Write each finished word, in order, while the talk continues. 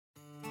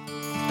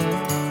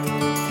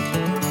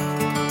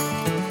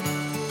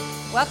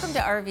Welcome to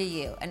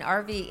RVU, an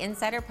RV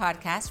Insider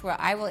podcast where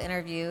I will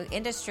interview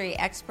industry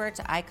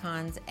experts,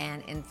 icons,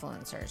 and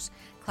influencers.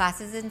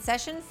 Classes in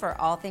session for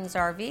all things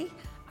RV.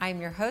 I'm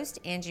your host,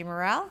 Angie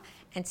Morrell,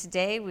 and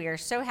today we are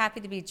so happy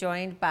to be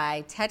joined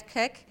by Ted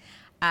Cook,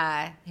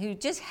 who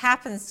just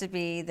happens to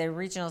be the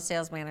regional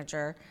sales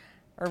manager,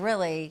 or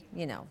really,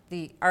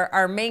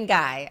 our main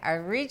guy,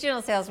 our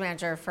regional sales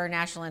manager for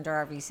National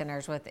Indoor RV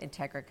Centers with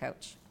Integra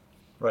Coach.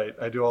 Right.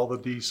 I do all the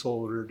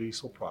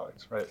diesel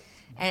products, right?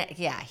 And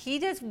yeah, he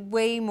does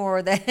way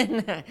more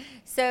than.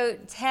 So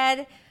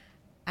Ted,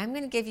 I'm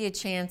going to give you a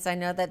chance. I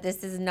know that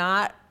this is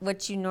not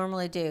what you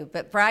normally do,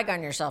 but brag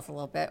on yourself a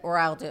little bit, or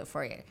I'll do it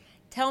for you.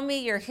 Tell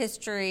me your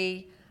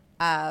history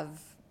of,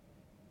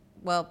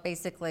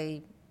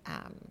 basically,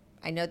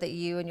 I know that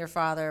you and your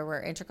father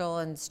were integral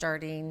in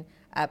starting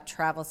up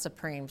Travel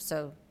Supreme.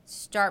 So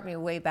start me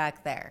way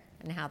back there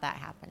and how that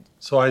happened.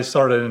 So I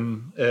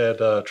started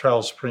at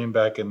Travel Supreme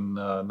back in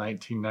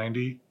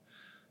 1990.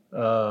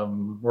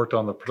 Worked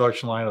on the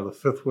production line of the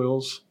fifth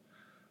wheels.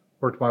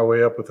 Worked my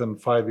way up within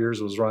 5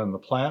 years, was running the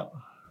plant.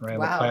 Ran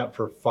the plant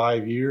for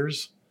 5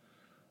 years.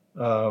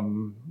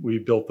 We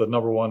built the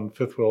number one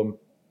fifth wheel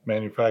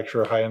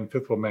manufacturer, high-end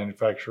fifth wheel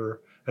manufacturer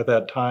at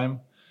that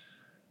time.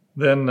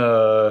 Then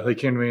they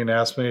came to me and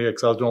asked me,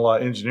 because I was doing a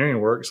lot of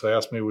engineering work, so they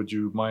asked me, would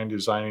you mind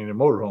designing a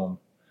motorhome?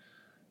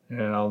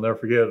 And I'll never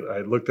forget, I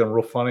looked at them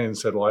real funny and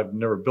said, well, I've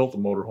never built a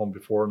motorhome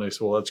before. And they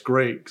said, well, that's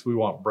great, because we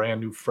want brand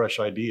new, fresh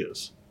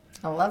ideas.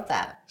 I love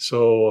that.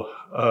 So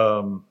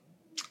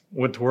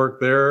went to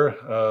work there.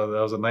 That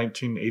was in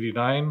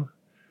 1989.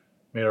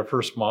 Made our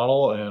first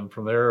model, and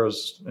from there I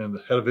was in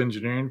the head of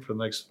engineering for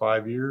the next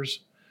 5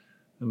 years.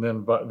 And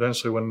then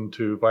eventually went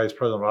into vice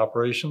president of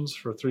operations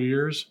for 3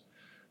 years.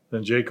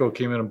 Then Jayco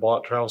came in and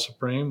bought Travel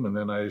Supreme, and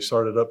then I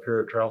started up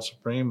here at Travel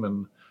Supreme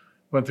and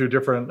went through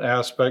different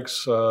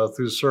aspects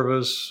through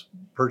service,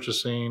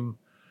 purchasing,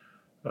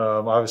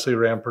 obviously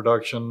ran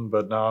production,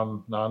 but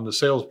now I'm the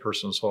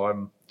salesperson. So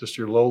I'm just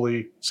your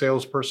lowly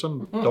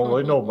salesperson. Don't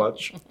really know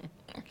much.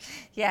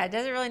 Yeah, it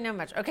doesn't really know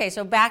much. Okay,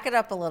 so back it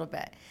up a little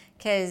bit,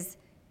 because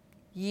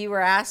you were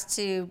asked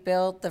to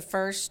build the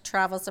first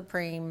Travel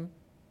Supreme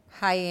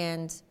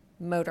high-end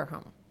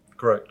motorhome.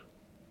 Correct.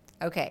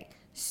 Okay,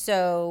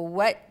 so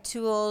what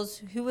tools,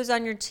 who was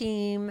on your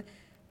team?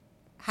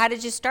 How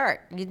did you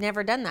start? You'd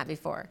never done that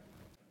before.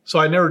 So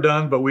I'd never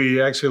done, but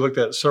we actually looked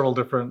at several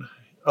different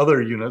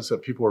other units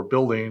that people were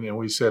building, and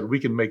we said, we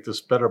can make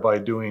this better by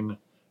doing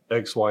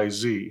X, Y,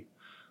 Z.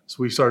 So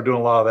we started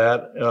doing a lot of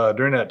that.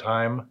 During that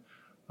time,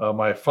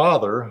 my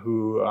father,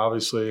 who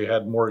obviously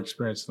had more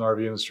experience in the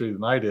RV industry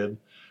than I did,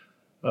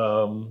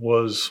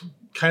 was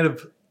kind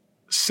of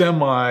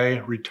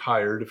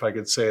semi-retired, if I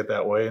could say it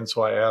that way. And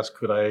so I asked,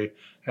 could I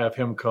have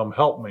him come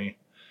help me?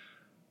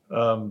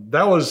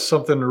 That was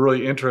something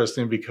really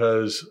interesting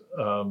because,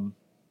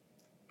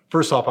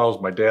 first off, I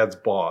was my dad's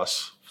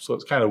boss. So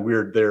it's kind of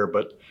weird there,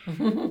 but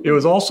it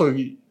was also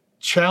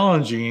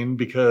challenging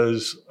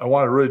because I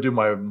wanted to really do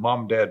my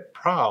mom and dad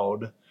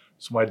proud.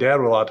 So my dad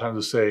would a lot of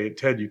times say,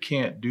 Ted, you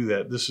can't do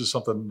that. This is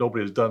something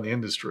nobody has done in the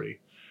industry,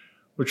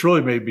 which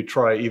really made me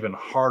try even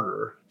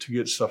harder to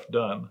get stuff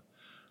done.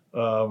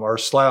 Our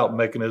slide-out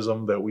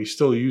mechanism that we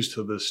still use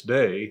to this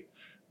day,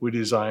 we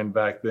designed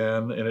back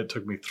then, and it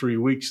took me 3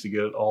 weeks to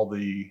get all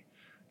the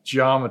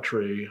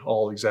geometry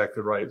all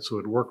exactly right so it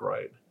would work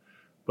right.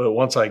 But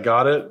once I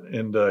got it,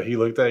 and he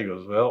looked at it, he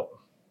goes, well,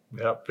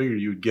 yeah, I figured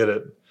you'd get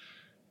it.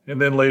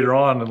 And then later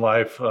on in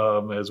life,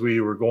 as we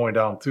were going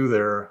down through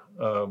there,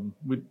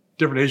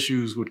 different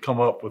issues would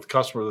come up with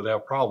customers that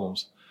have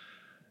problems.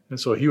 And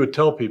so he would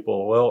tell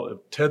people, well, if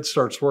Ted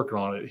starts working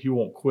on it, he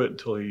won't quit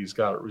until he's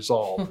got it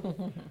resolved.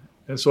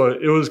 And so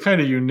it was kind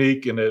of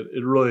unique, and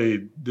it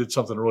really did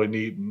something really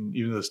neat. And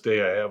even to this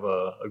day, I have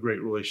a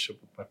great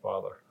relationship with my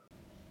father.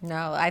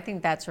 No, I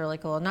think that's really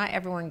cool. Not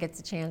everyone gets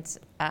a chance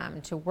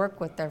to work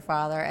with their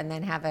father and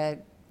then have a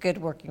good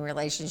working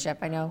relationship.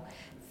 I know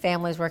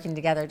families working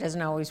together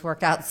doesn't always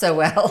work out so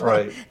well.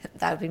 Right.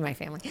 That would be my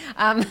family.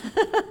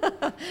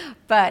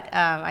 But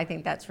I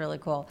think that's really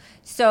cool.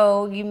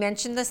 So you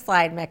mentioned the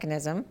slide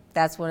mechanism.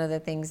 That's one of the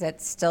things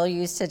that's still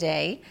used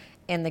today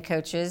in the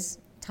coaches.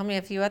 Tell me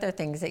a few other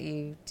things that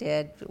you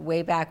did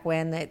way back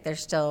when that they're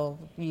still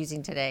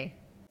using today.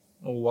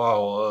 Oh,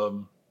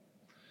 wow.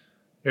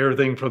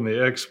 Everything from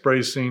the X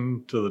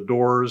bracing to the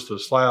doors to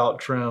slide-out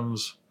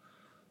trims.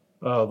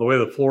 The way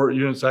the floor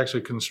unit's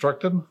actually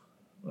constructed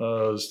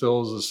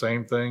still is the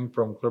same thing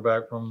from clear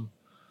back from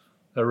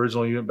the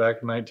original unit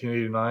back in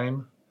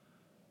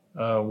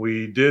 1989.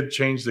 We did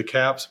change the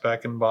caps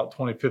back in about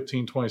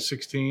 2015,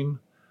 2016.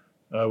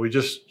 We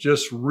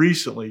just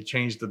recently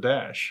changed the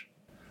dash.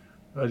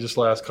 Just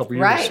the last couple of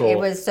years.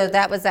 Right. So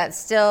that was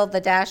still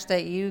the dash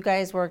that you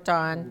guys worked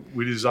on.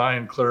 We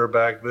designed clear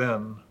back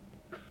then.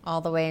 All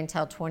the way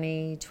until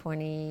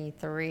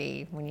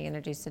 2023 when you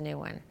introduced a new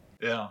one.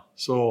 Yeah.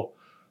 So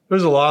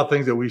there's a lot of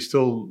things that we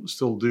still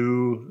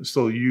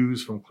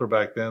use from clear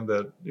back then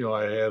that,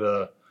 I had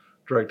a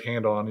direct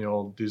hand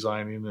on,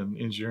 designing and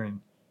engineering.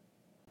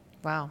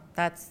 Wow,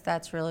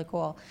 that's really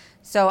cool.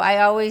 So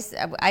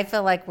I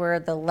feel like we're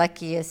the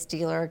luckiest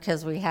dealer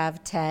because we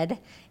have Ted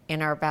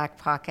in our back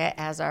pocket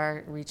as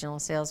our regional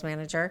sales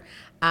manager,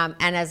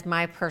 and as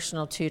my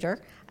personal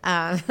tutor.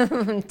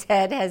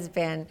 Ted has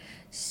been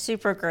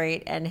super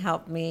great and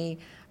helped me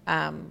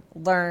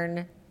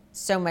learn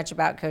so much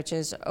about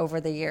coaches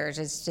over the years.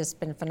 It's just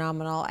been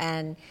phenomenal,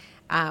 and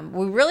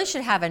we really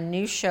should have a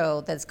new show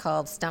that's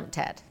called Stump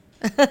Ted.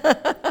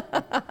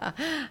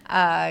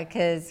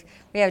 Because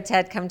we have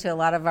Ted come to a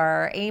lot of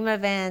our AIM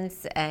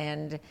events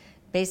and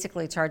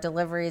basically to our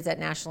deliveries at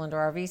National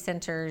Indoor RV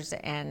Centers.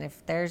 And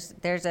if there's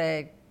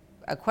a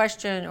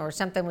question or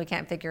something we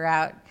can't figure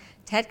out,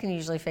 Ted can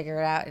usually figure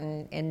it out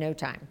in no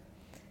time.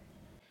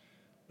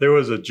 There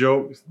was a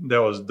joke that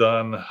was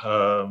done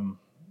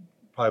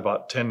probably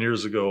about 10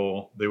 years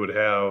ago. They would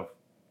have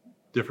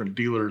different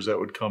dealers that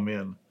would come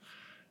in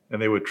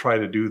and they would try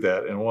to do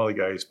that. And one of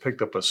the guys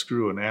picked up a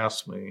screw and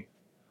asked me,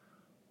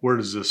 "Where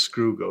does this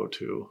screw go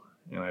to?"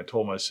 And I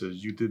told him, I said,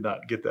 "You did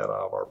not get that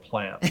out of our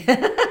plant."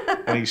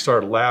 And he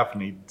started laughing.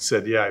 He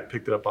said, "Yeah, I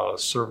picked it up out of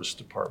the service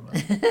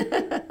department."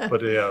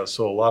 But yeah,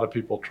 so a lot of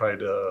people try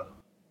to,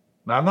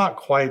 now I'm not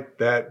quite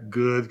that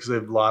good because a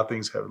lot of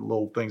things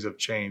little things have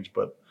changed,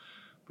 but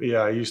yeah,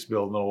 I used to be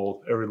able to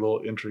know every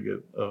little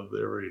intricate of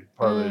every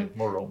part of the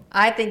motorhome.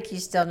 I think you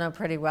still know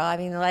pretty well. I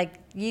mean, like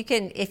you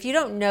can, if you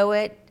don't know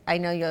it, I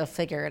know you'll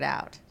figure it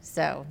out.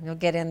 So you'll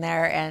get in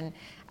there and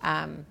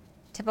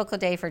typical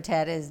day for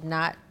Ted is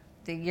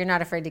you're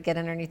not afraid to get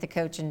underneath the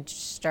coach and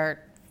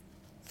start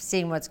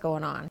seeing what's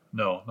going on.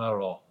 No, not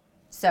at all.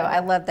 So I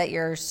love that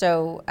you're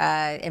so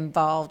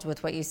involved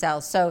with what you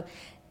sell. So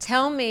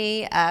tell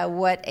me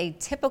what a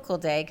typical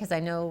day, because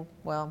I know,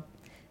 well,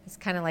 it's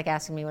kind of like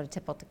asking me what a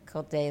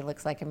typical day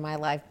looks like in my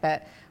life,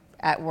 but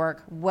at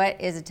work, what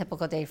is a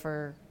typical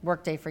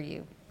work day for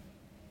you?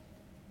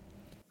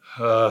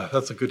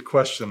 That's a good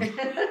question.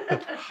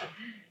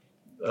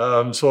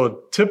 So a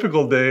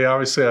typical day,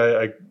 obviously,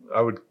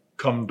 I would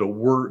come to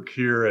work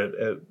here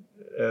at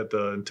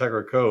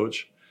Integra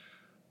Coach.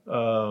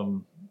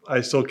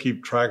 I still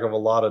keep track of a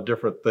lot of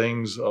different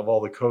things of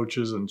all the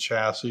coaches and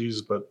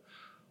chassis, but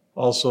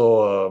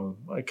also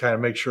I kind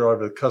of make sure all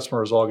the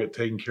customers all get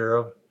taken care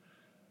of.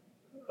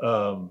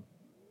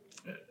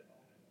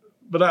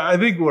 But I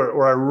think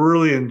where I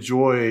really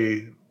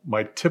enjoy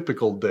my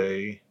typical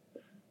day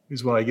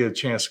is when I get a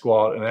chance to go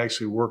out and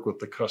actually work with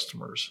the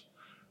customers.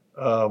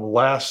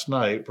 Last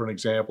night, for an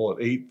example, at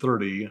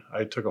 8:30,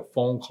 I took a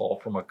phone call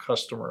from a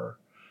customer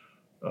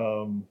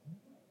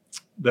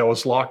that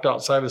was locked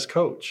outside his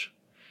coach.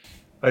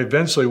 I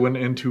eventually went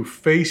into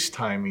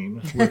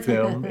FaceTiming with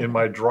him in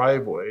my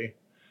driveway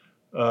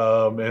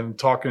and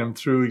talking him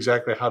through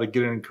exactly how to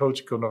get in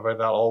coach. Couldn't have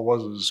found out all it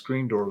was a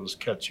screen door was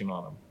catching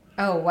on him.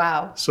 Oh,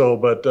 wow. So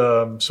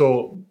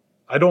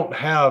I don't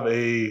have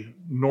a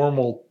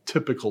normal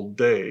typical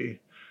day,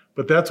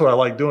 but that's what I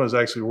like doing is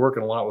actually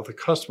working a lot with the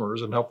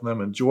customers and helping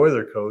them enjoy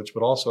their coach,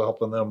 but also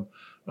helping them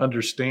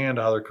understand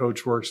how their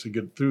coach works to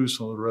get through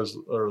some of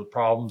the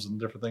problems and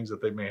different things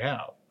that they may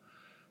have.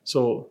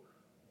 So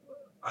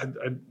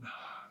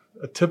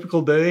a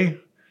typical day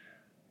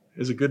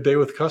is a good day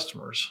with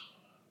customers.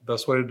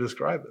 Best way to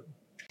describe it.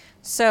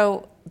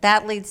 So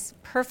that leads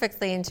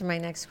perfectly into my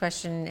next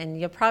question, and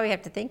you'll probably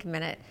have to think a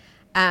minute.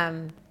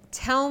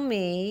 Tell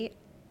me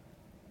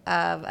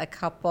of a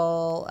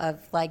couple of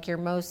like your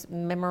most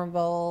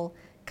memorable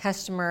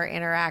customer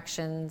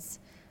interactions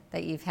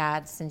that you've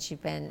had since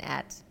you've been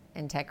at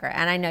Integra.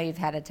 And I know you've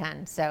had a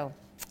ton, so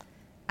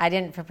I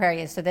didn't prepare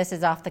you. So this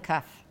is off the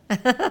cuff.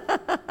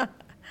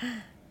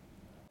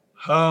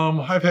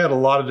 I've had a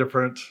lot of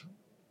different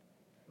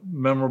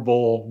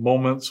memorable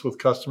moments with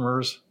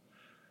customers.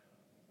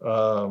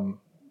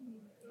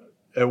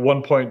 At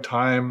one point in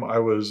time, I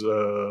was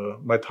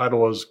my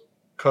title was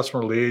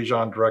Customer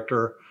Liaison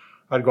Director.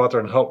 I'd go out there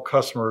and help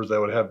customers that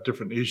would have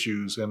different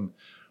issues, and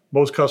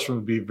most customers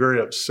would be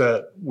very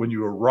upset when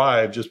you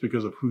arrived just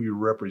because of who you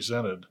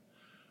represented.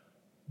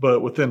 But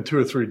within 2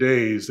 or 3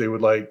 days, they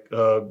would like,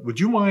 would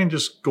you mind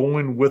just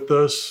going with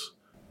us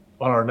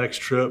on our next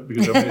trip?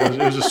 Because I mean,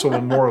 it was just so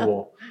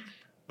memorable.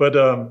 But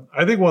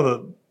I think one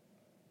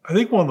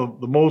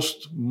of the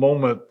most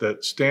moment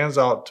that stands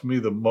out to me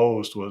the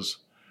most was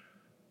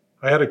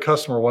I had a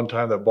customer one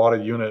time that bought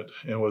a unit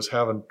and was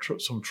having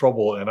some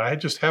trouble, and I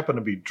just happened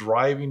to be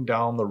driving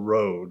down the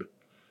road,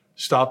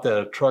 stopped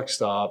at a truck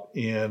stop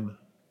in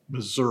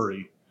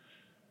Missouri,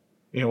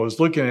 and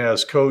was looking at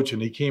his coach,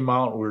 and he came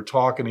out and we were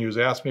talking. He was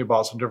asking me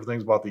about some different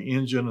things about the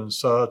engine and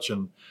such,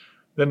 and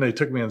then they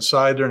took me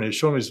inside there and he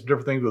showed me some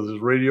different things with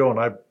his radio, and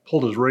I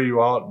pulled his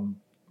radio out and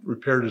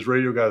repaired his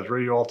radio, got his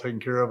radio all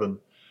taken care of. And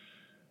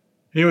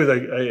anyways, I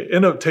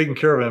ended up taking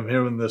care of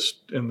him in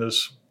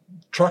this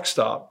truck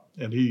stop.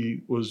 And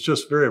he was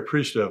just very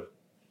appreciative.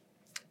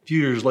 A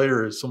few years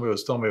later, somebody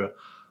was telling me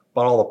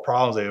about all the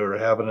problems they were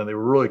having, and they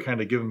were really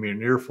kind of giving me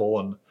an earful.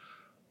 And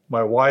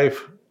my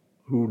wife,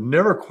 who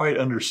never quite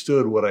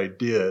understood what I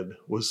did,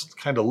 was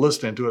kind of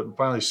listening to it and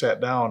finally sat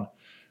down.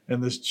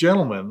 And this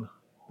gentleman,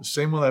 the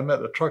same one I met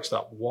at the truck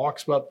stop,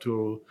 walks up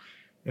to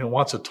and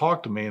wants to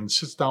talk to me and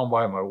sits down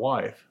by my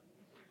wife.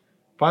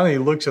 Finally, he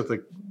looks at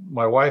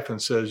my wife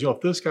and says,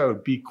 if this guy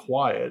would be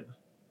quiet,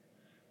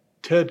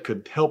 Ted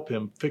could help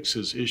him fix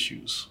his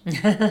issues.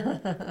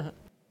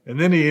 And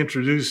then he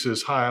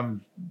introduces, hi,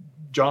 I'm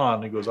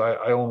John. He goes, I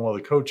own one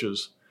of the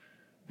coaches.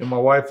 And my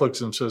wife looks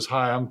at him and says,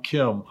 hi, I'm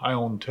Kim. I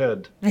own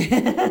Ted.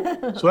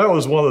 So that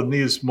was one of the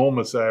neatest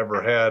moments that I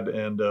ever had,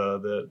 and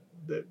that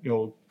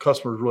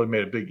customers really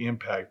made a big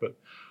impact. But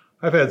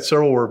I've had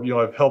several where,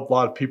 I've helped a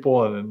lot of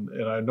people, and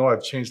I know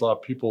I've changed a lot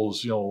of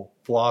people's,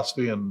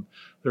 philosophy and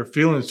their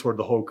feelings toward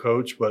the whole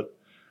coach. But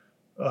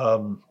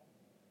to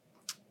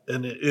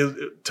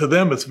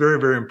them, it's very,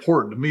 very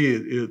important. To me,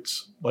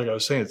 it's like I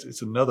was saying,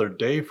 it's another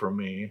day for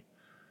me.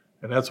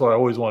 And that's what I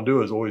always want to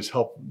do, is always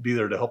be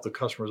there to help the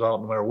customers out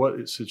no matter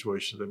what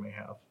situations they may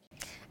have.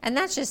 And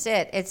that's just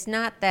it. It's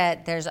not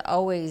that there's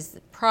always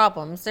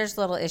problems. There's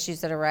little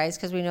issues that arise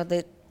because we know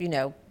that,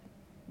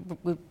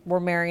 we're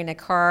marrying a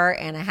car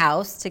and a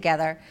house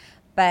together.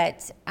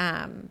 But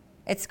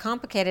it's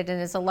complicated,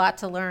 and it's a lot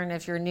to learn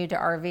if you're new to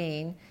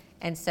RVing.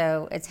 And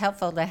so it's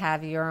helpful to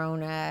have your own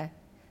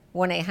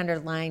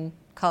 1-800 line,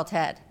 call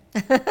Ted.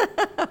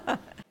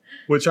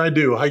 Which I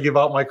do. I give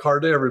out my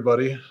card to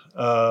everybody.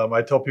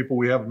 I tell people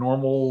we have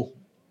normal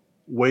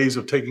ways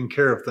of taking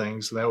care of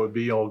things, and that would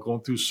be,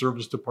 going through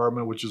service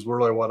department, which is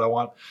really what I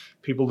want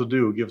people to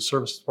do. Give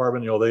service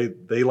department,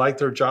 they like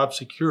their job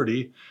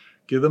security.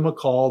 Give them a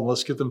call and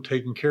let's get them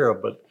taken care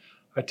of. But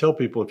I tell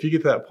people, if you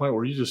get to that point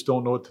where you just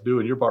don't know what to do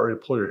and you're about ready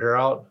to pull your hair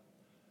out,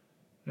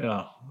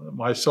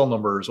 my cell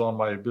number is on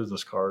my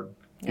business card.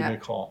 Give me a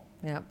call.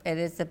 Yep, it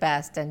is the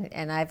best.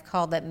 And I've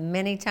called it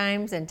many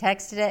times and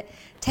texted it.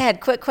 Ted,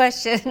 quick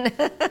question.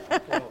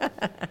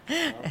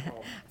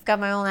 I've got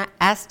my own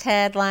Ask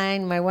Ted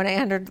line, my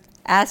 1-800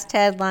 Ask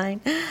Ted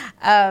line.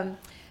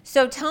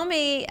 So tell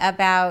me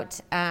about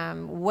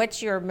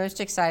what you're most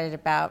excited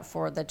about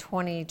for the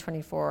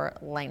 2024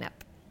 lineup.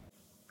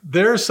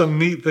 There's some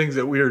neat things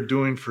that we are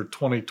doing for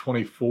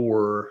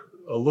 2024,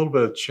 a little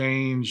bit of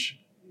change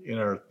in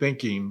our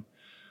thinking.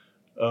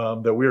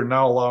 That we are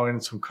now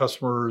allowing some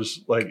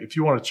customers, like if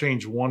you want to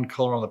change one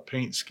color on the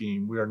paint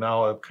scheme, we are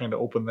now kind of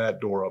opened that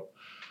door up.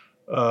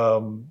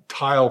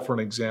 Tile, for an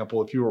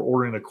example, if you were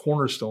ordering a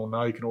Cornerstone,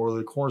 now you can order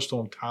the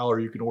Cornerstone tile, or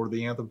you can order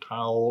the Anthem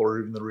tile, or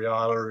even the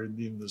Riata, or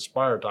even the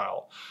Spire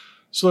tile.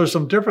 So there's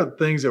some different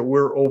things that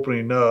we're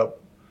opening up.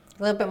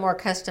 A little bit more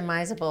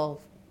customizable,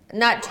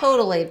 not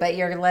totally, but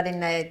you're letting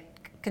the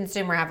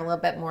consumer have a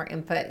little bit more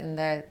input in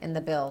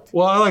the build.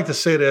 Well, I like to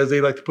say it as they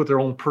like to put their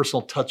own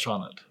personal touch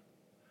on it.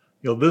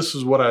 This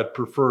is what I'd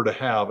prefer to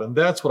have. And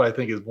that's what I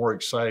think is more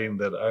exciting,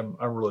 that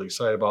I'm really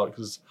excited about,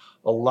 because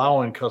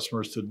allowing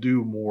customers to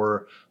do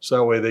more, so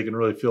that way they can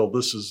really feel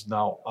this is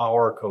now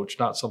our coach,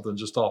 not something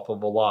just off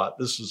of a lot.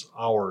 This is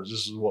ours.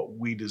 This is what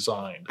we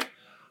designed.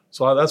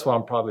 So that's what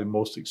I'm probably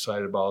most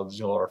excited about, is,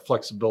 our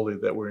flexibility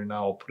that we're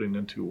now putting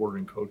into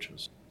ordering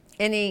coaches.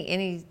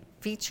 Any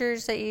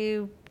features that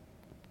you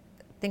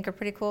think are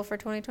pretty cool for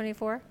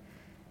 2024?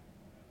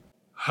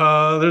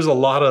 There's a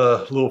lot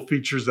of little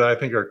features that I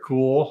think are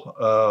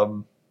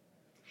cool.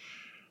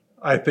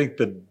 I think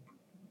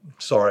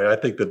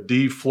the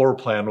D floor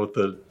plan with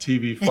the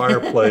TV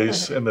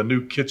fireplace and the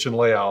new kitchen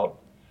layout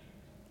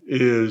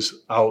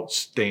is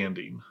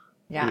outstanding.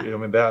 Yeah. I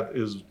mean, that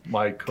is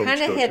my coach.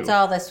 Kind of hits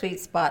all the sweet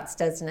spots,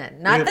 doesn't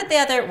it? Not that the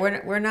other,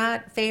 we're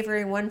not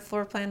favoring one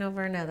floor plan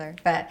over another,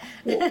 but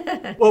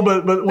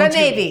but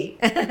maybe.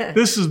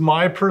 This is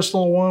my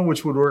personal one,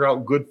 which would work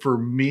out good for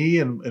me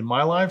and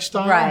my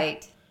lifestyle.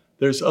 Right.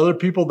 There's other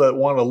people that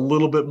want a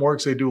little bit more,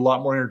 because they do a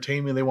lot more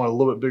entertainment. They want a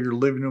little bit bigger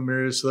living room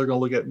area, so they're going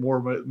to look at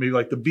more, maybe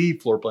like the B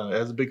floor plan that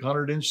has a big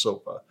 100-inch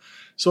sofa.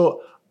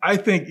 So I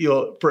think,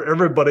 for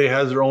everybody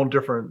has their own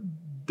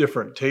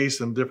different tastes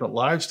and different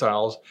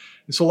lifestyles.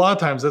 And so a lot of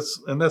times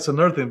that's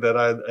another thing that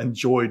I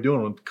enjoy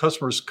doing. When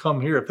customers come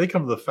here, if they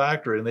come to the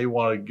factory and they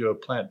want to give a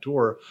plant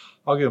tour,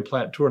 I'll give them a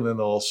plant tour, and then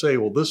they'll say,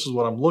 well, this is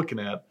what I'm looking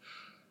at.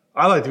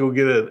 I like to go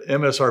get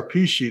an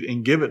MSRP sheet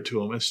and give it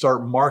to them and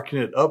start marking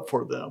it up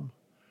for them.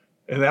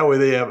 And that way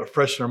they have it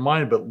fresh in their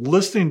mind. But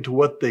listening to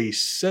what they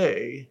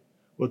say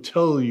will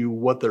tell you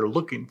what they're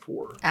looking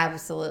for.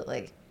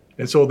 Absolutely.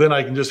 And so then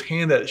I can just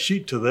hand that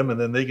sheet to them, and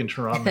then they can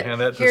turn around and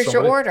hand that to Here's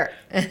somebody. your order.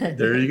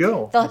 There you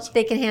go.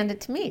 They can hand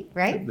it to me,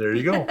 right? There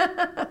you go.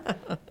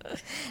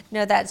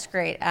 No, that's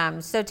great.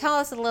 So tell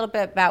us a little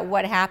bit about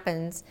what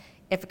happens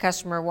if a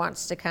customer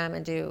wants to come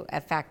and do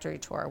a factory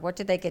tour. What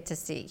do they get to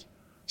see?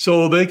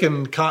 So they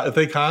can, if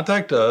they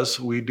contact us,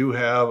 we do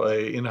have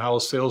a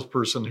in-house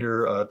salesperson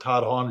here.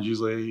 Todd Hahn is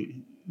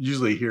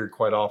usually here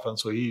quite often,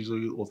 so he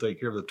usually will take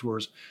care of the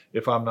tours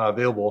if I'm not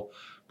available.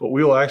 But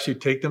we will actually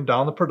take them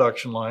down the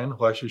production line.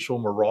 We'll actually show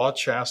them a raw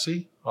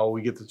chassis, how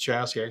we get the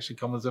chassis actually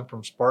comes in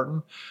from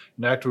Spartan.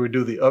 And after we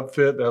do the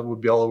upfit, that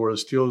would be all where the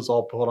steel is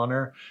all put on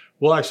there.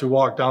 We'll actually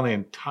walk down the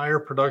entire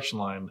production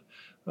line,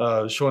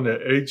 showing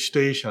that each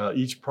station,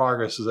 each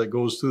progress as that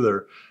goes through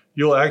there.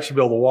 You'll actually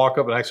be able to walk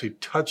up and actually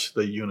touch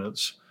the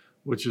units,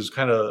 which is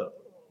kind of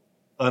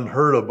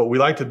unheard of, but we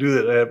like to do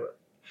that.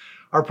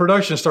 Our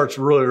production starts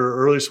really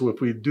early, so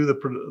if we do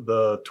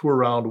the tour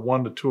around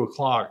 1 to 2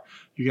 o'clock,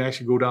 you can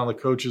actually go down the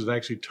coaches and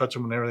actually touch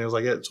them and everything else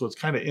like that. So it's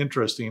kind of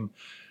interesting.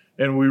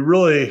 And we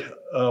really,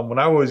 when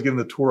I was giving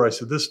the tour, I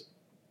said,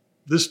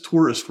 this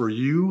tour is for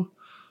you.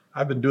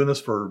 I've been doing this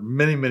for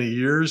many, many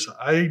years.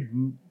 I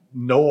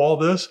know all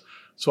this.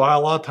 So a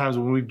lot of times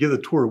when we give the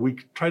tour, we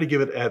try to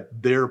give it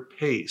at their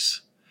pace.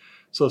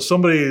 So if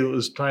somebody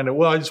was trying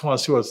to, I just want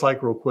to see what it's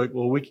like real quick.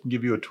 Well, we can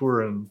give you a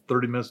tour in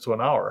 30 minutes to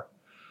an hour.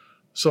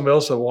 Somebody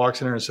else that walks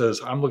in there and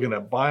says, I'm looking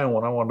at buying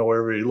one. I want to know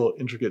every little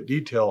intricate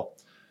detail.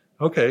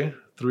 Okay,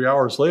 3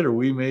 hours later,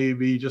 we may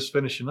be just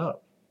finishing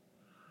up.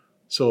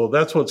 So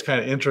that's what's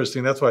kind of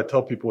interesting. That's why I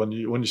tell people when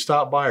you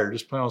stop by or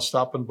just plan on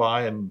stopping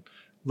by and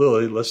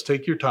literally, let's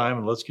take your time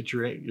and let's get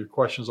your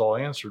questions all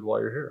answered while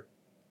you're here.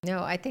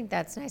 No, I think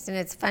that's nice. And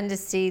it's fun to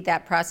see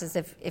that process.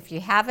 If you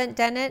haven't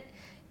done it,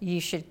 you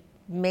should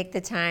make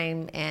the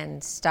time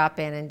and stop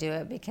in and do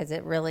it, because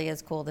it really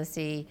is cool to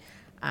see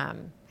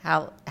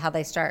how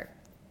they start.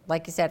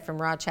 Like you said, from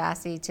raw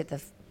chassis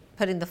to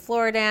putting the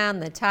floor down,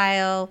 the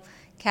tile,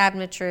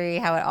 cabinetry,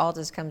 how it all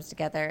just comes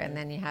together, and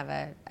then you have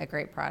a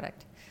great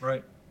product.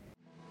 Right.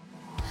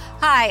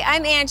 Hi,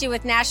 I'm Angie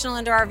with National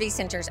Indoor RV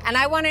Centers, and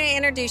I want to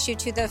introduce you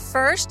to the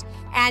first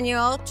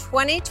annual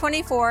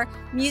 2024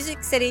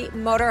 Music City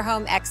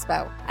Motorhome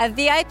Expo, a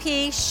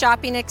VIP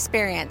shopping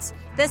experience.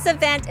 This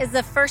event is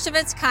the first of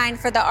its kind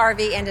for the RV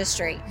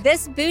industry.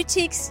 This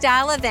boutique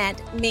style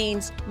event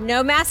means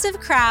no massive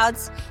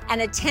crowds, and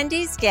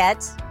attendees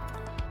get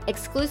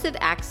exclusive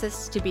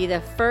access to be the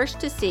first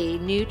to see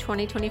new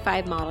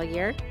 2025 model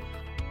year,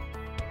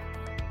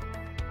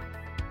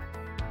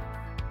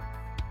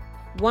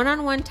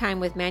 one-on-one time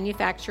with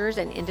manufacturers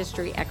and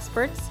industry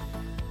experts,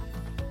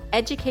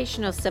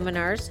 educational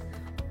seminars,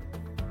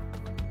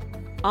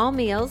 all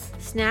meals,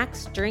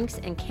 snacks, drinks,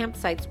 and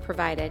campsites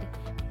provided,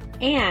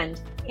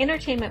 and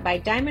entertainment by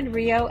Diamond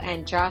Rio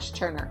and Josh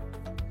Turner.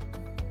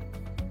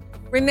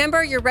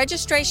 Remember, your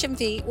registration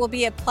fee will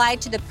be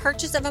applied to the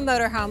purchase of a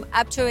motorhome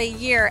up to a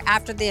year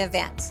after the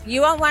event.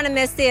 You won't want to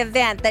miss the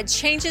event that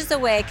changes the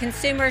way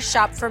consumers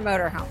shop for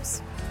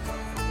motorhomes.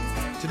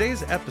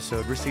 Today's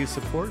episode receives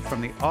support from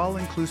the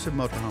All-Inclusive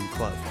Motorhome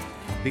Club.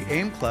 The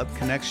AIM Club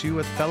connects you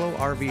with fellow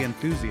RV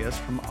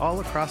enthusiasts from all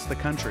across the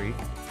country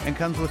and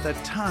comes with a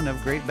ton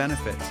of great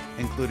benefits,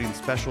 including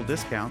special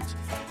discounts,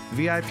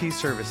 VIP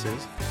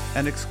services,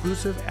 and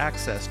exclusive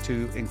access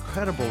to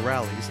incredible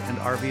rallies and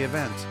RV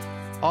events,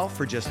 all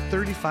for just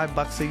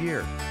 $35 a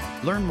year.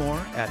 Learn more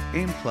at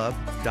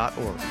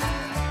aimclub.org.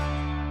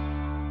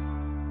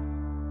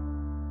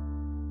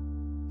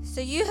 So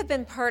you have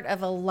been part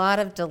of a lot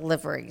of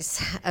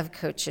deliveries of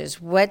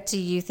coaches. What do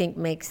you think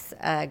makes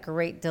a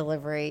great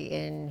delivery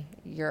in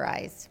your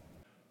eyes?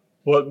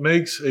 What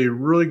makes a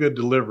really good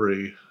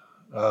delivery,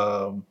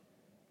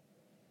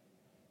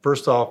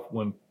 first off,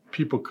 when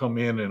people come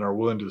in and are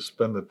willing to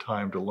spend the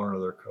time to learn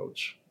of their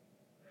coach.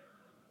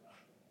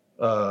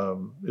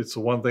 It's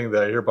the one thing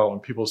that I hear about when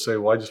people say,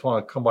 well, I just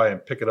want to come by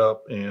and pick it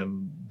up.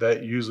 And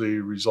that usually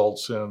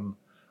results in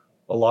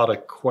a lot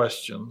of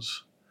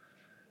questions.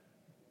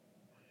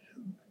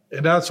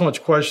 And not so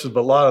much questions,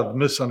 but a lot of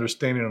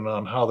misunderstanding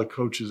on how the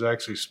coach is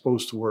actually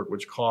supposed to work,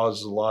 which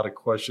causes a lot of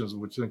questions,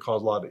 which then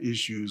cause a lot of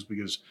issues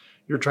because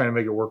you're trying to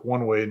make it work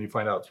one way and you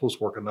find out it's supposed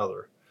to work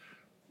another.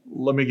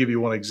 Let me give you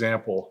one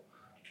example.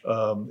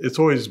 It's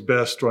always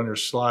best to run your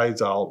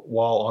slides out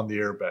while on the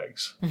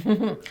airbags.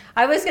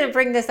 I was going to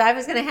bring this. I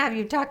was going to have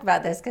you talk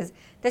about this because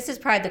this is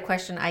probably the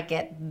question I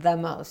get the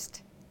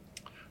most.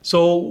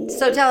 So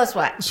tell us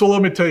why. So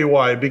let me tell you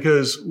why.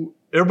 Because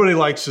everybody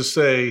likes to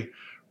say,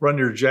 run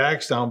your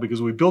jacks down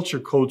because we built your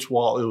coach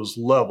while it was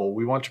level.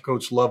 We want your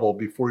coach level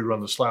before you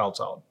run the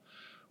slides out.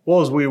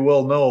 Well, as we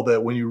well know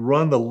that when you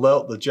run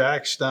the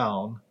jacks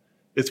down,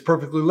 it's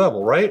perfectly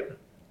level, right?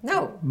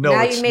 No,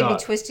 now you may not.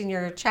 be twisting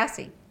your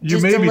chassis. You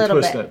may be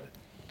twisting it.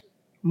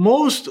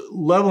 Most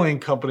leveling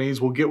companies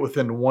will get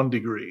within 1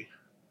 degree.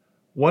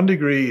 1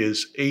 degree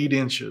is 8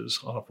 inches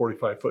on a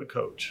 45-foot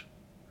coach.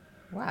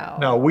 Wow.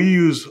 Now we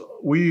use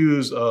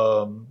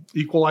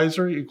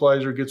equalizer.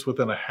 Equalizer gets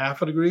within a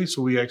half a degree,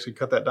 so we actually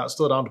cut that down,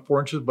 still down to 4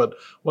 inches. But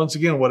once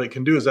again, what it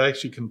can do is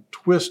actually can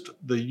twist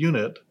the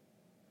unit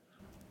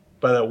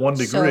by that 1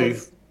 degree,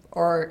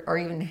 or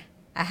even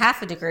a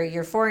half a degree.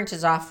 You're 4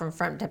 inches off from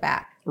front to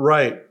back.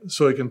 Right.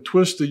 So it can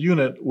twist the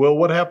unit. Well,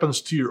 what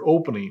happens to your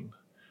opening?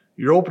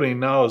 Your opening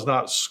now is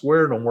not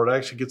square no more. It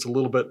actually gets a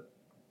little bit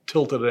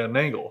tilted at an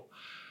angle.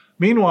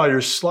 Meanwhile,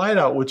 your slide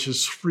out, which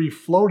is free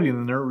floating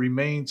in there,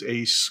 remains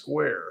a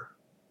square.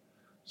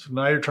 So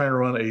now you're trying to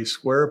run a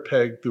square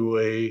peg through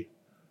a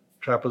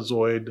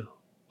trapezoid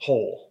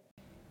hole.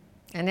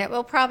 And it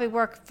will probably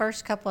work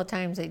first couple of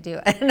times they do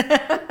it.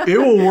 It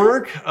will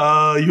work.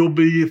 You'll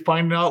be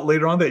finding out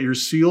later on that your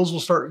seals will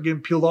start getting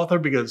peeled off there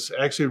because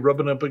actually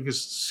rubbing up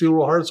against the seal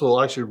real hard, so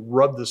it'll actually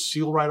rub the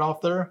seal right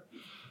off there.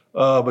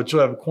 But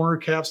you'll have corner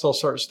caps, they'll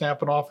start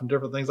snapping off and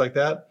different things like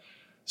that.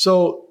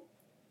 So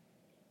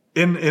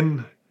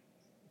in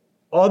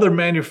other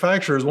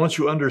manufacturers, once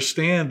you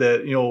understand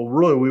that,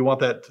 really we want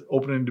that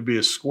opening to be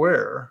a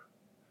square,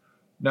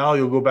 Now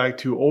you'll go back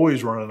to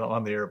always running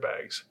on the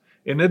airbags.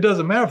 And it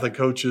doesn't matter if the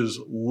coach is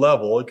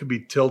level. It could be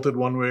tilted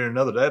one way or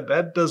another.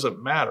 That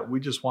doesn't matter. We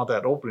just want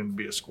that opening to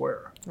be a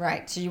square.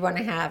 Right. So you want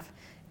to have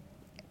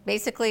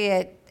basically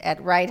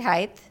at right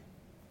height,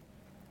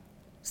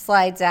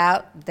 slides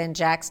out, then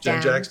jacks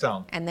down. Then jacks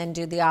down. And then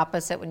do the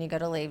opposite when you go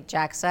to leave.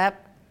 Jacks up,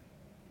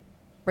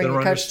 bring Then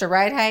your coach to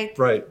right height,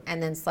 right,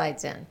 and then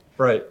slides in.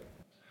 Right.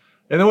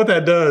 And then what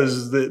that does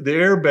is the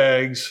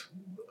airbags,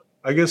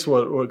 I guess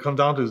what it comes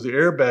down to is the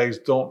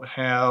airbags don't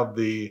have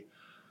the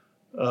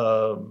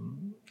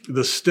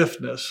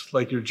stiffness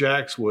like your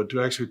jacks would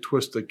to actually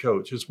twist the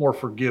coach. It's more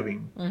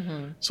forgiving.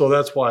 Mm-hmm. So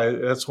that's why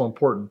that's so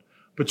important.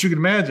 But you can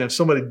imagine if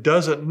somebody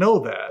doesn't know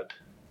that,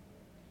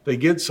 they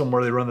get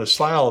somewhere, they run the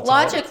slide all the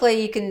time.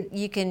 Logically,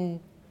 you can,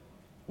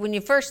 when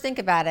you first think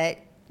about it,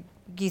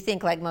 you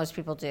think like most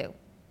people do.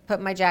 Put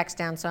my jacks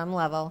down so I'm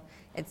level.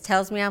 It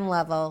tells me I'm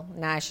level.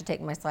 Now I should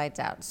take my slides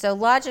out. So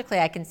logically,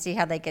 I can see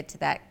how they get to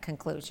that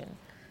conclusion.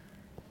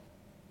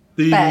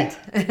 But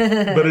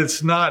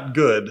it's not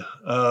good.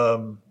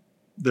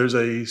 There's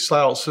a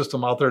slide out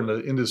system out there in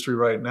the industry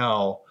right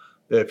now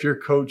that if your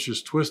coach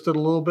is twisted a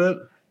little bit,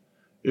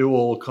 it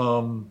will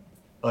come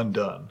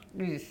undone.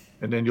 Oof.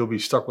 And then you'll be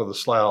stuck with a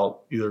slide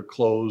out either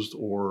closed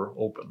or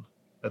open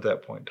at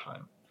that point in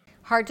time.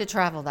 Hard to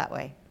travel that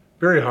way.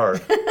 Very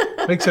hard.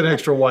 Makes an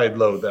extra wide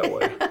load that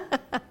way.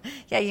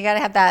 Yeah, you got to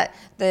have that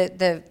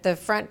the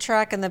front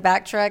truck and the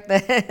back truck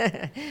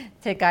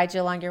to guide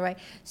you along your way.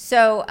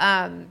 So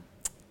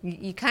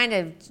you kind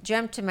of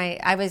jumped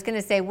to I was going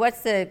to say,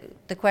 what's the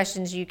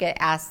questions you get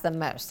asked the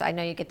most? I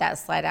know you get that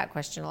slide out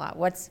question a lot.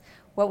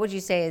 What would you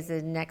say is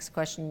the next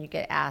question you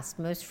get asked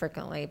most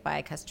frequently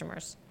by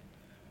customers?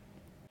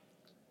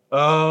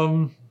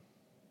 I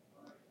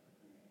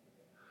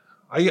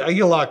get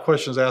a lot of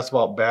questions asked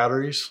about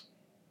batteries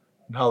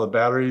and how the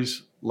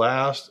batteries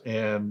last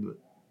and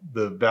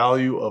the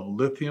value of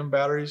lithium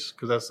batteries,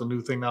 because that's the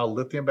new thing now,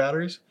 lithium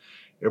batteries.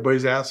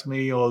 Everybody's asking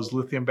me, is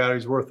lithium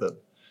batteries worth it?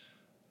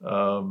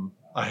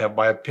 I have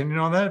my opinion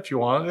on that. If you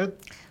want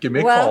it, give me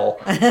a call.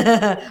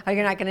 Are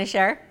you not going to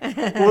share?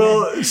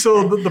 Well,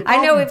 so the problem,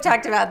 I know we've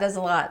talked about this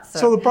a lot.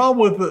 So the problem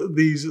with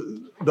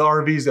the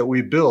RVs that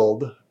we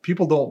build,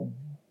 people don't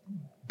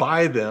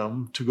buy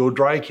them to go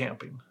dry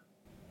camping.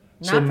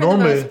 Not for the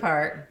most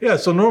part. Yeah,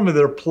 so normally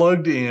they're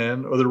plugged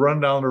in or they're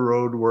run down the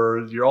road where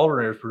your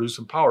alternator is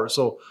producing power.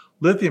 So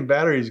lithium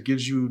batteries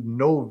gives you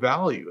no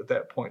value at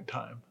that point in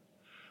time.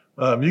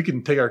 You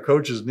can take our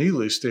coaches and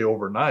easily stay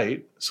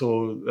overnight.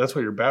 So that's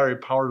what your battery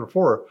powers are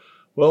for.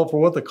 Well, for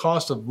what the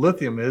cost of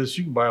lithium is,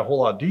 you can buy a whole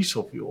lot of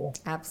diesel fuel.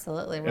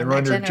 Absolutely. And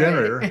run your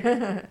generator.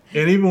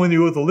 And even when you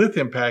go with the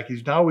lithium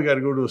package, now we got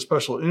to go to a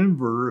special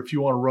inverter if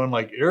you want to run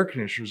like air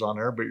conditioners on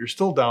there, but you're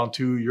still down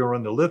to you're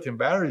running the lithium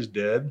batteries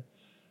dead.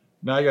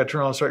 Now you got to turn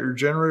on and start your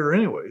generator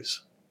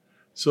anyways.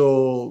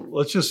 So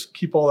let's just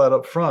keep all that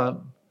up front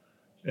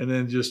and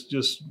then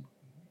just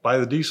buy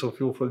the diesel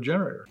fuel for the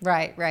generator.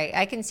 Right.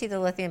 I can see the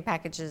lithium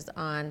packages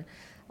on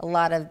a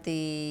lot of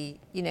the,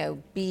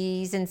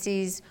 Bs and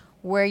Cs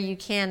where you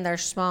can. They're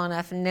small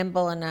enough,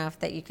 nimble enough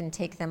that you can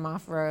take them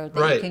off road,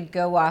 that you can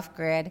go off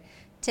grid.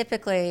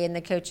 Typically, in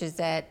the coaches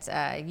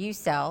that you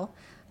sell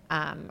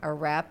or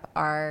rep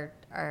are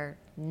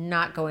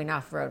not going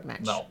off road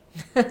much. No,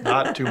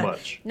 not too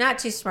much. Not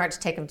too smart to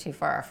take them too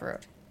far off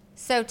road.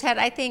 So Ted,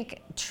 I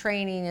think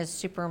training is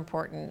super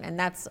important, and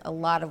that's a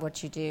lot of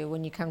what you do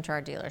when you come to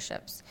our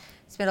dealerships.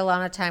 Spend a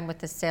lot of time with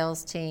the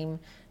sales team,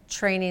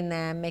 training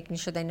them, making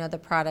sure they know the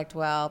product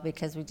well,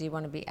 because we do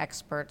want to be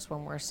experts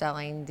when we're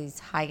selling these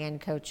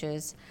high-end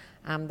coaches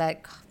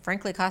that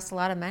frankly cost a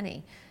lot of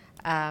money.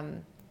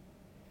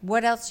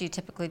 What else do you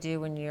typically do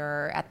when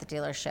you're at the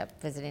dealership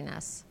visiting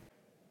us?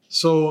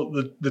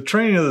 So the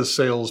training of the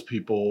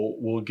salespeople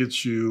will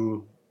get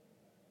you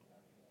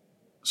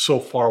so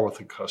far with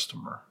the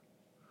customer.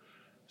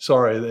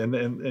 Sorry,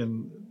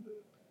 and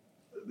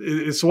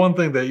it's one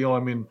thing that,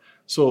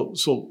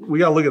 so we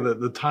got to look at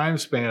the time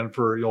span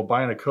for,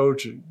 buying a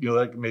coach,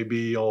 that may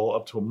be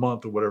up to a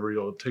month or whatever,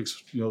 it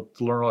takes, to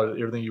learn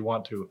everything you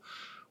want to.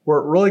 Where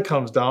it really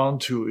comes down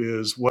to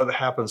is what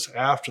happens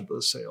after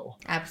the sale.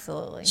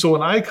 Absolutely. So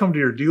when I come to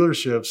your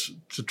dealerships,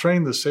 to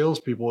train the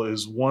salespeople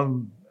is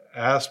one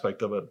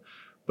aspect of it.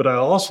 But I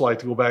also like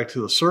to go back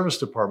to the service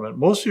department.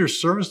 Most of your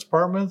service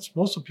departments,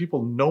 most of the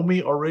people know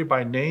me already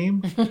by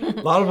name.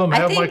 A lot of them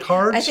have my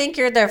cards. I think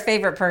you're their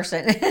favorite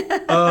person.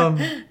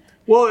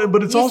 Well,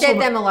 but it's also... You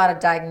save them a lot of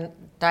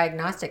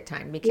diagnostic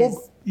time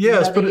because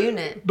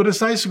but it's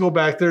nice to go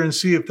back there and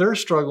see if they're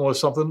struggling with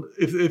something.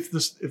 If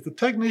the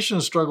technician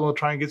is struggling to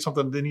try and get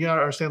something, then you got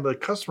to understand the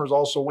customer is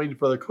also waiting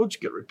for the coach to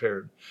get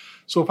repaired.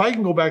 So if I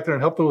can go back there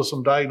and help them with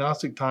some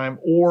diagnostic time,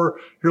 or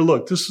here,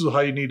 look, this is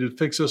how you need to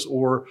fix this,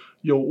 or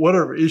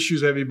whatever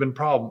issues have you been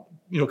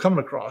coming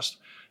across.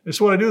 And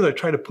so what I do is I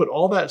try to put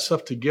all that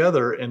stuff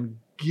together and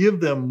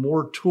give them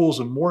more tools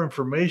and more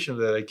information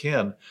that I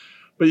can.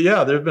 But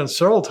yeah, there've been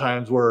several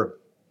times where,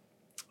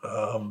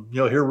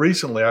 here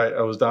recently,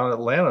 I was down in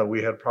Atlanta.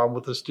 We had a problem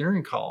with the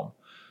steering column.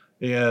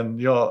 And,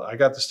 I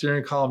got the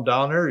steering column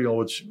down there,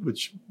 which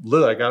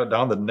literally I got it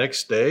down the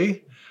next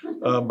day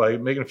by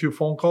making a few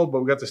phone calls,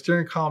 but we got the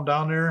steering column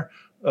down there.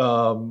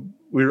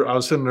 I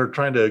was sitting there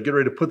trying to get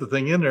ready to put the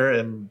thing in there,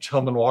 and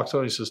gentleman walks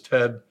up and he says,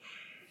 "Ted,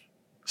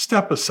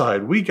 step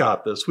aside. We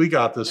got this.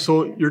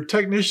 So your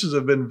technicians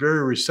have been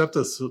very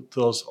receptive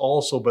to us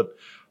also, but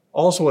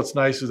also what's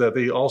nice is that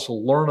they also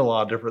learn a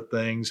lot of different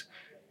things.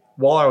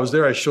 While I was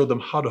there, I showed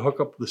them how to hook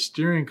up the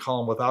steering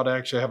column without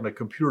actually having a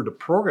computer to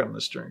program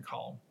the steering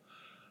column.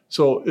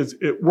 So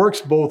it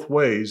works both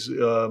ways.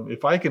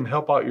 If I can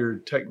help out your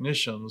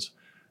technicians,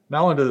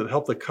 not only does it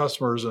help the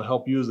customers and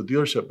help you as a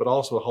dealership, but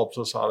also helps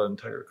us out at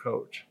Integra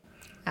Coach.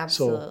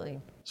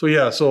 Absolutely.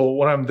 So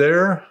when I'm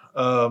there,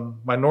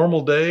 my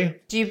normal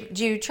day. Do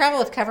you travel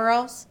with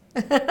coveralls?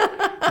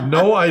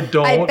 No, I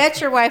don't. I bet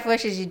your wife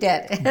wishes you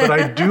did. But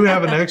I do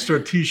have an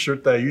extra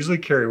T-shirt that I usually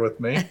carry with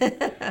me.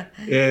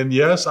 And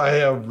yes, I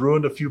have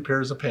ruined a few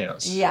pairs of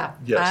pants. Yeah,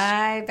 yes.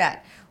 I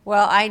bet.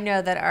 Well, I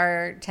know that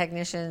our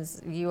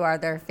technicians, you are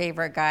their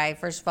favorite guy.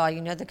 First of all,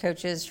 the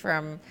coaches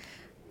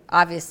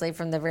obviously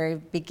from the very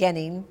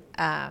beginning.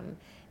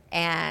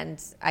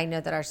 And I know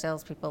that our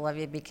salespeople love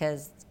you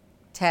because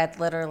Ted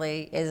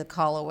literally is a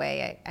call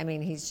away. I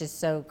mean, he's just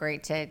so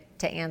great to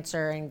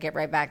answer and get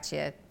right back to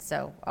you.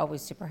 So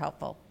always super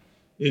helpful.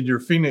 In your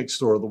Phoenix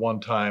store, the one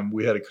time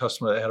we had a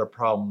customer that had a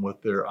problem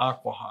with their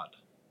AquaHot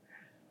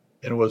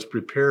and was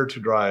prepared to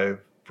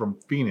drive from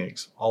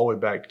Phoenix all the way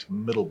back to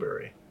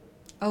Middlebury.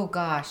 Oh,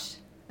 gosh.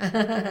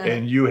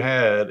 And you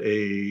had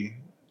a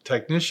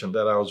technician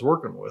that I was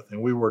working with,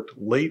 and we worked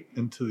late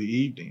into the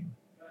evening.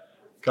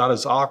 Got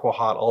his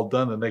AquaHot all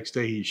done. The next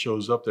day he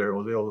shows up there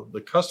and the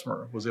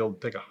customer was able to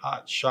take a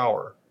hot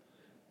shower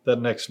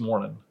that next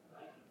morning.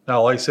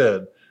 Now, like I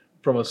said,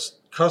 from a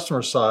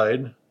customer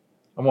side,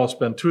 I'm going to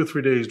spend 2 or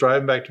 3 days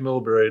driving back to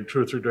Middlebury and 2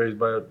 or 3 days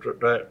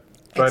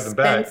driving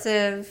back.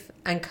 Expensive,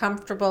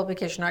 uncomfortable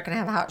because you're not going to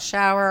have a hot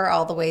shower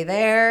all the way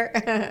there.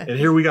 And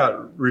here we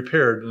got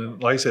repaired.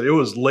 And like I said, it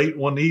was late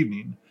one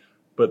evening,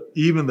 but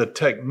even the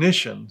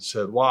technician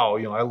said, "Wow,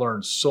 I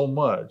learned so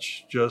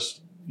much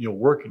just,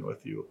 working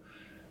with you."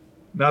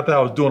 Not that I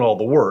was doing all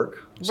the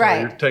work. So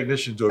right. Your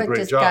technicians do a great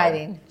just job.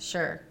 Guiding,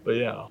 sure. But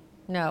yeah.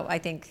 No, I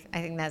think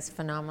that's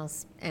phenomenal,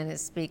 and it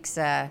speaks,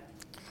 to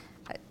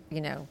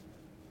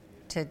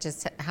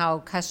just how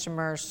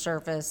customer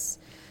service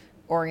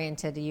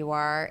oriented you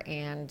are,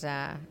 and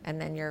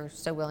then you're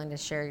so willing to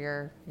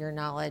share your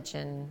knowledge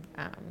and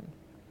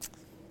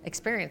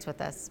experience with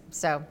us.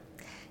 So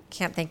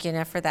can't thank you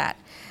enough for that.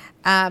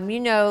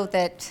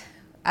 That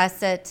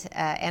us at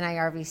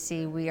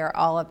NIRVC, we are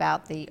all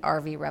about the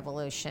RV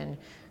revolution,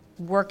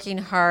 working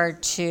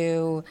hard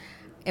to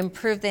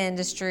improve the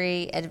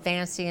industry,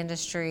 advance the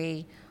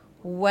industry.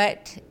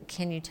 What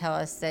can you tell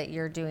us that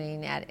you're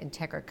doing at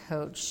Integra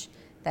Coach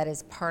that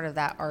is part of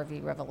that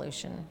RV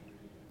revolution?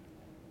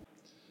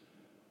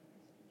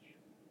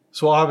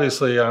 So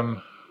obviously,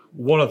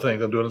 one of the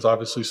things I'm doing is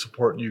obviously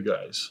supporting you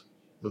guys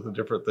with the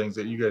different things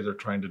that you guys are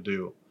trying to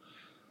do.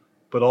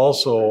 But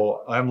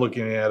also, I'm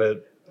looking at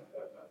it,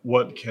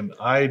 what can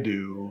I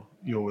do,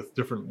 with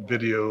different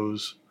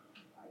videos.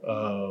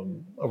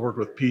 I've worked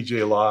with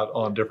PJ a lot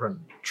on different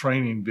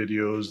training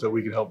videos that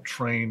we can help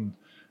train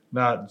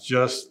not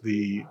just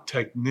the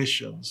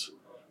technicians,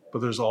 but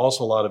there's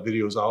also a lot of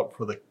videos out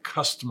for the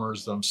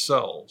customers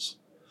themselves.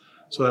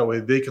 So that way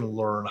they can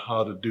learn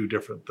how to do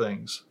different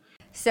things.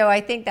 So I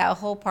think that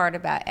whole part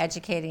about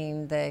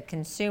educating the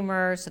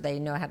consumer so they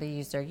know how to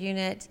use their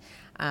unit,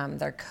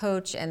 their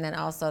coach, and then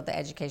also the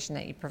education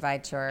that you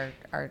provide to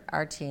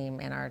our team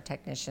and our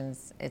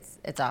technicians,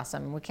 it's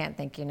awesome. We can't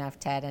thank you enough,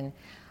 Ted. And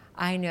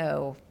I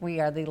know we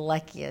are the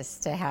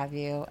luckiest to have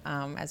you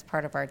as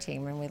part of our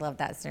team, and we love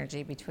that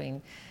synergy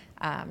between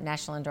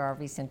National Indoor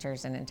RV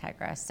Centers and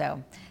Integra.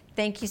 So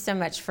thank you so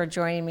much for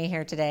joining me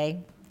here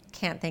today.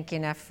 Can't thank you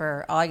enough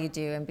for all you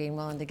do and being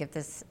willing to give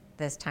this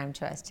time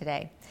to us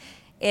today.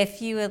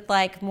 If you would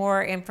like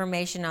more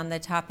information on the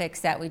topics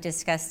that we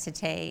discussed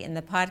today in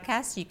the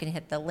podcast, you can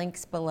hit the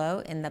links below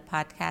in the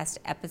podcast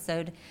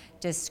episode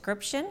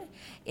description.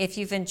 If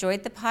you've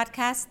enjoyed the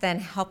podcast, then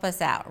help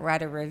us out.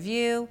 Write a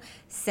review,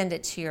 send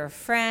it to your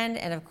friend,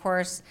 and of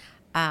course,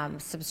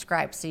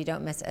 subscribe so you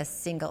don't miss a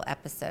single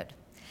episode.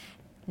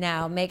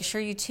 Now, make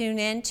sure you tune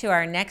in to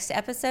our next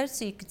episode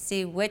so you can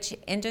see which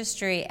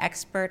industry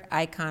expert,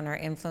 icon, or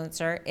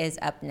influencer is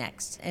up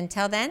next.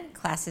 Until then,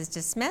 class is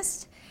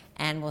dismissed,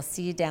 and we'll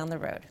see you down the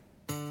road.